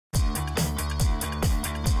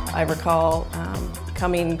I recall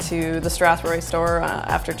coming to the Strathroy store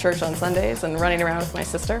after church on Sundays and running around with my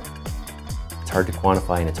sister. It's hard to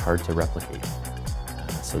quantify and it's hard to replicate.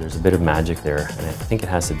 So there's a bit of magic there, and I think it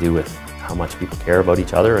has to do with how much people care about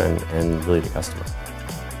each other and really the customer.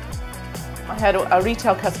 I had a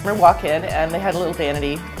retail customer walk in and they had a little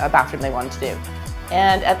vanity bathroom they wanted to do.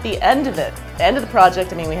 And at the end of it, the end of the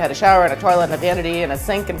project, I mean, we had a shower and a toilet and a vanity and a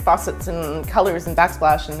sink and faucets and colors and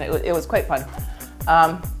backsplash, and it was quite fun.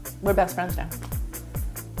 We're best friends now,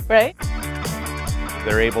 right?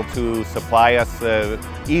 They're able to supply us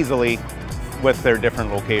easily with their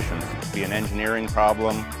different locations. Be an engineering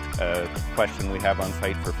problem, a question we have on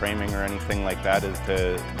site for framing or anything like that,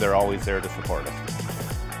 they're always there to support us.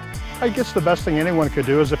 I guess the best thing anyone could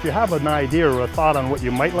do is if you have an idea or a thought on what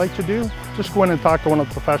you might like to do, just go in and talk to one of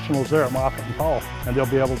the professionals there at Moffatt and Powell, and they'll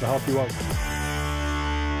be able to help you out.